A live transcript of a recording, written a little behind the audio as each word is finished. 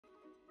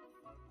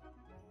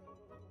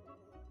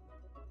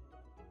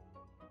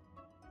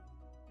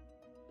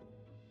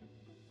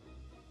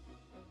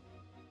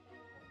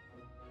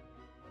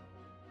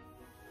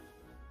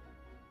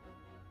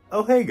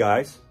Oh hey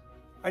guys,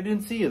 I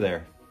didn't see you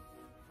there.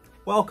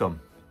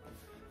 Welcome.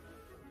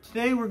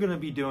 Today we're going to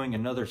be doing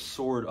another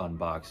sword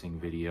unboxing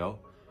video,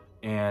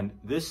 and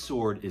this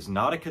sword is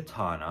not a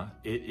katana.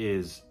 It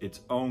is its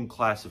own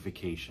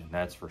classification,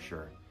 that's for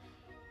sure.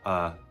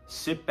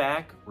 Sit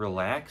back,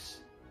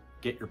 relax,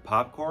 get your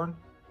popcorn,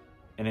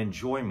 and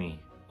enjoy me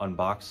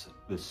unbox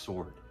this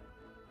sword.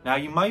 Now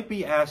you might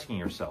be asking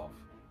yourself,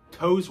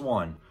 Toes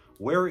One,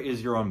 where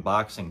is your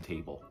unboxing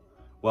table?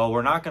 Well,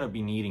 we're not going to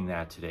be needing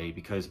that today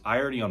because I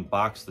already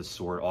unboxed the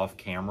sword off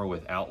camera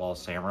with Outlaw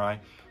Samurai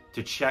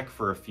to check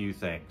for a few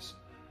things.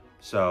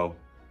 So,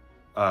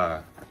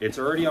 it's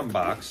already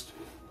unboxed,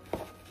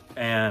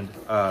 and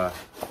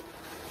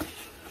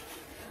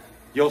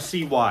you'll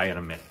see why in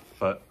a minute.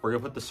 But we're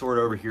going to put the sword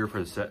over here for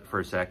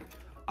a sec.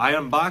 I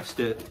unboxed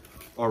it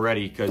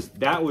already because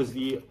that was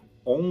the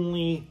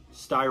only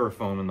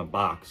styrofoam in the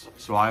box,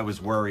 so I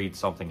was worried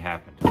something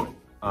happened to it.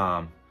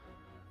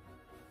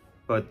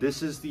 But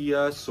this is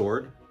the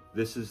sword.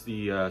 This is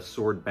the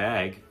sword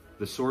bag.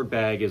 The sword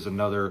bag is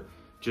another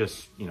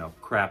just, you know,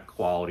 crap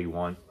quality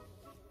one.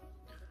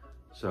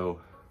 So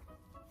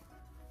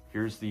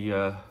here's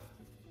the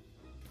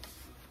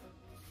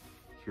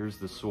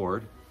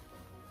sword.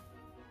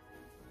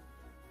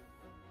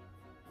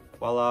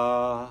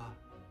 Voila.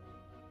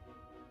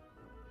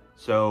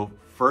 So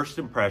first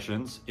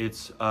impressions,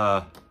 it's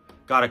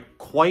got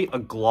quite a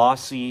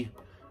glossy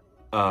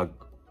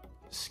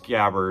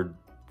scabbard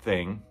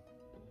thing.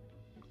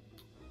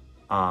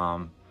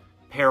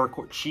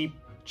 Paracord,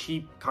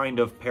 cheap kind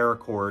of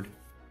paracord,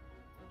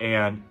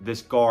 and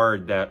this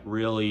guard that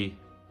really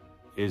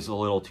is a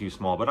little too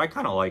small, but I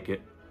kind of like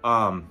it.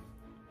 And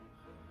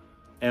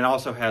it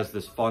also has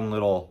this fun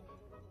little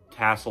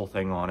tassel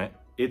thing on it.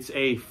 It's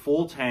a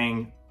full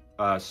tang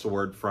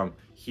sword from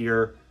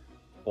here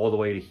all the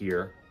way to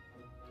here,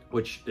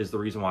 which is the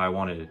reason why I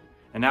wanted it.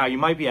 And now you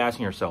might be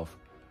asking yourself,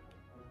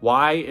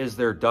 why is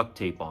there duct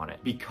tape on it?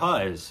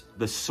 Because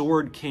the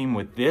sword came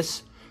with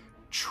this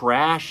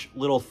trash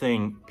little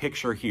thing,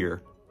 picture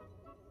here,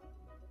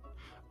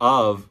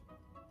 of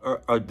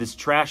this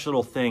trash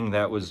little thing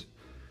that was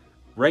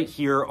right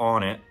here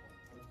on it,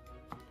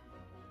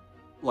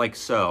 like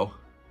so,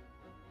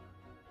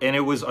 and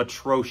it was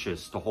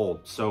atrocious to hold.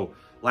 So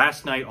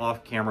last night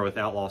off camera with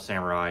Outlaw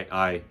Samurai,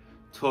 I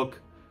took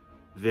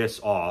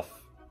this off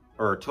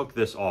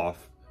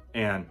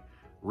and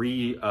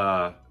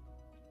retied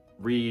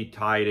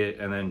it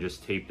and then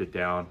just taped it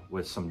down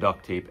with some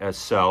duct tape as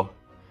so.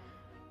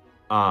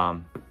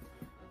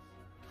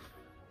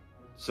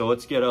 So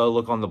let's get a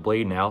look on the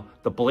blade now.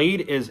 The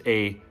blade is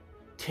a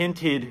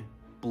tinted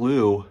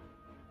blue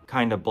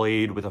kind of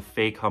blade with a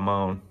fake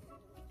hamon.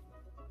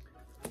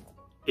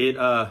 It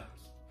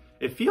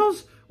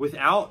feels,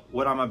 without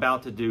what I'm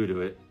about to do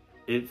to it,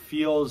 it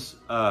feels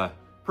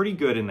pretty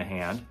good in the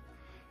hand,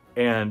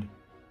 and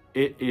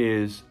it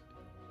is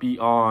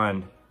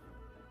beyond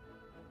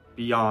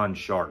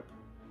sharp.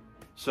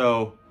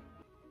 So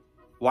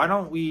why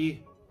don't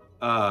we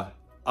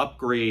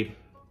upgrade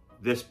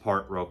this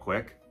part real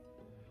quick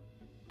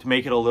to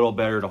make it a little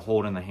better to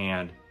hold in the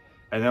hand,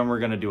 and then we're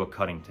going to do a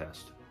cutting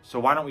test. So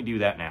why don't we do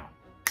that now?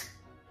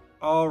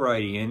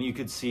 Alrighty, and you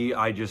can see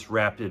I just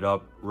wrapped it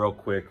up real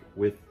quick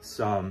with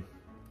some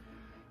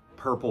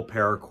purple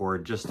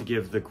paracord just to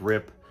give the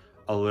grip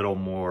a little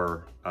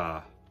more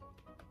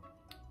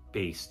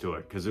base to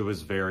it, because it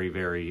was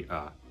very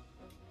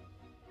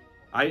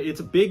it's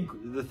a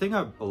big, the thing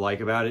I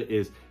like about it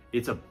is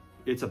it's a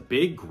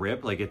big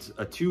grip, like it's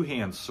a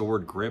two-hand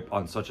sword grip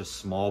on such a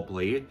small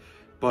blade,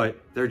 but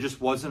there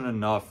just wasn't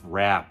enough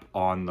wrap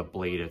on the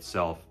blade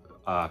itself,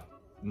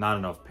 not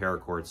enough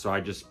paracord. So I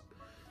just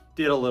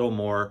did a little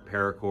more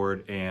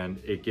paracord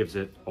and it gives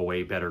it a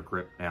way better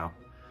grip now.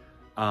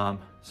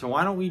 So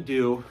why don't we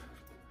do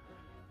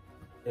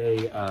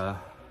a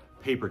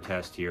paper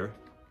test here.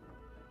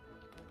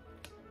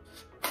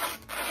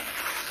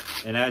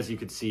 And as you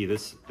can see,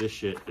 this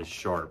shit is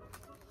sharp.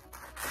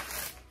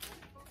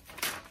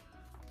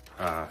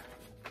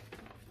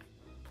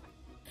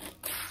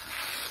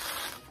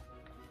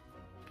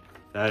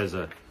 That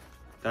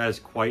is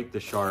quite the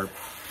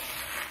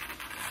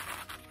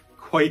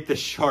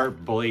sharp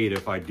blade,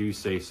 if I do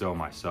say so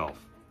myself.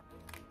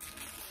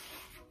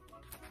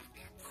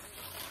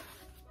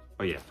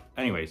 But yeah,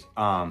 anyways,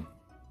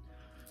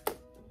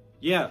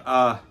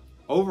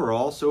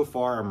 overall, so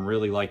far, I'm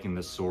really liking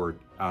this sword.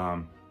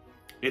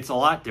 It's a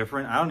lot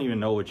different. I don't even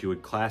know what you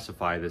would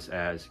classify this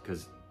as,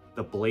 because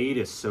the blade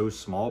is so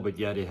small, but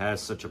yet it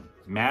has such a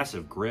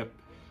massive grip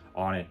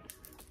on it.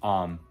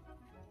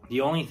 The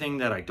only thing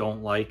that I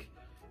don't like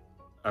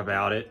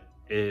about it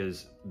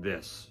is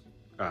this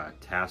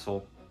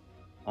tassel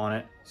on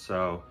it.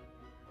 So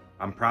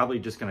I'm probably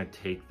just gonna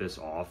take this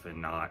off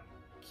and not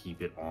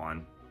keep it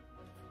on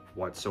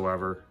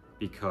whatsoever,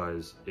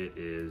 because it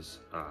is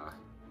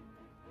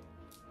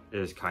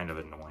kind of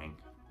annoying.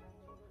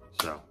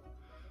 So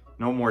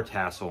no more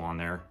tassel on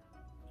there,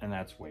 and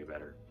that's way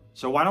better.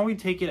 So why don't we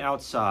take it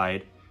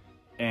outside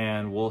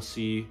and we'll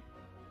see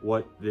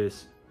what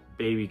this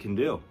baby can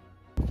do.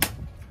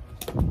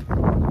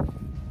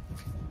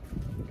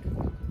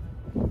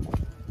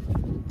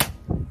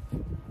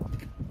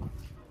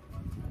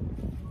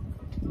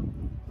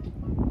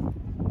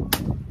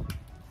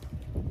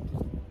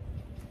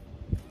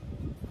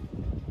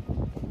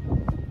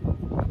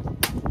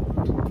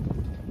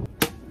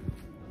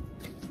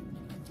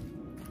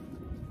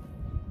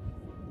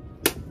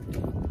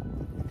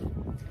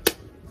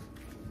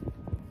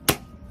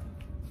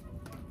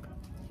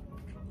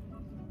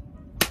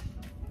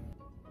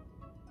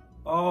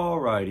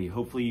 Alrighty,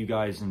 hopefully you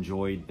guys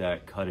enjoyed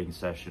that cutting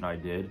session I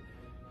did.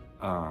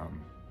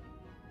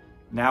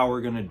 Now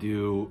we're gonna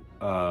do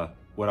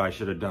what I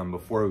should have done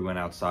before we went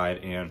outside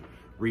and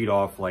read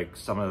off like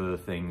some of the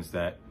things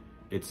that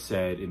it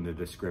said in the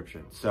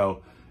description.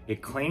 So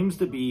it claims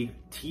to be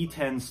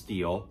T10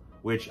 steel,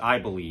 which I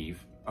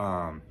believe.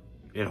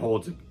 It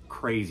holds a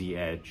crazy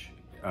edge,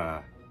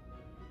 and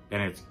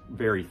it's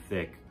very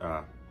thick,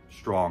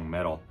 strong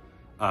metal.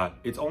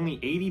 It's only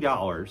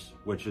 $80,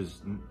 which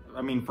is,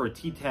 I mean, for a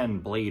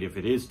T10 blade, if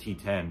it is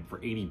T10,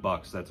 for 80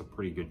 bucks, that's a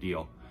pretty good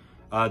deal.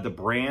 The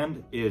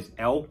brand is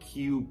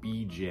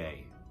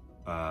LQBJ.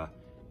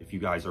 If you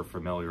guys are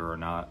familiar or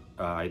not,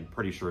 I'm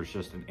pretty sure it's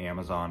just an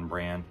Amazon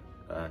brand,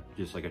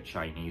 just like a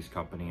Chinese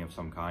company of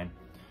some kind.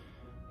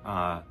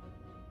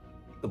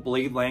 The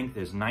blade length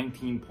is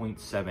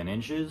 19.7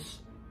 inches.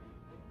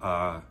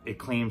 It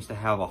claims to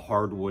have a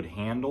hardwood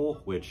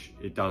handle, which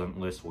it doesn't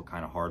list what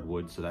kind of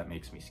hardwood, so that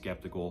makes me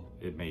skeptical.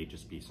 It may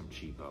just be some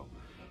cheapo.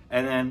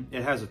 And then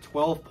it has a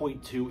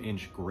 12.2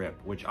 inch grip,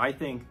 which I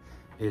think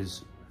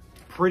is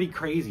pretty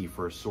crazy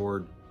for a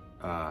sword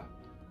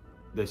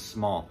this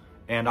small.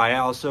 And I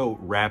also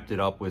wrapped it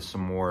up with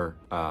some more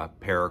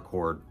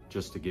paracord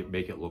just to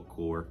make it look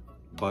cooler.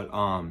 But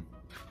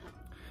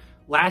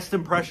last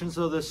impressions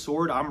of this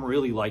sword, I'm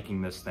really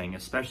liking this thing,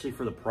 especially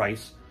for the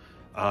price.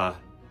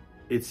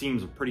 It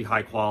seems pretty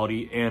high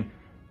quality, and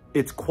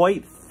it's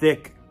quite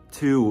thick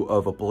too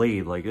of a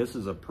blade. Like this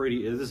is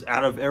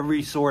out of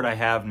every sword I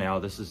have now,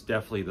 this is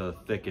definitely the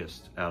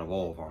thickest out of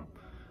all of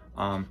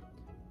them.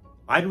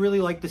 I'd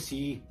really like to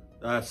see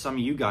some of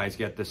you guys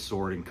get this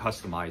sword and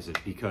customize it,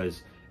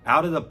 because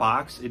out of the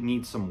box, it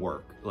needs some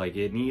work. Like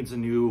it needs a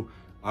new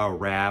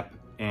wrap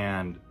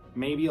and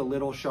maybe a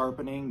little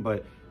sharpening,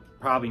 but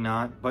probably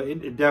not. But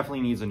it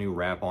definitely needs a new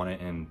wrap on it,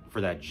 and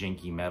for that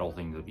jinky metal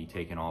thing to be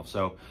taken off.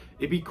 So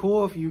it'd be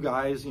cool if you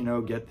guys, you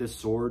know, get this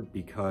sword,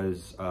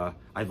 because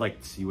I'd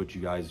like to see what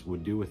you guys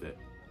would do with it.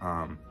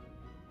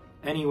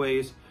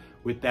 Anyways,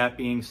 with that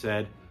being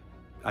said,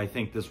 I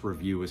think this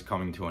review is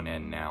coming to an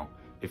end now.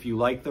 If you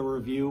like the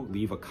review,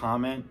 leave a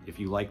comment. If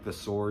you like the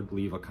sword,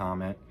 leave a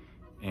comment.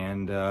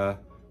 And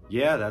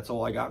yeah, that's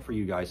all I got for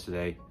you guys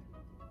today.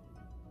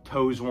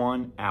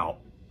 Toes1 out.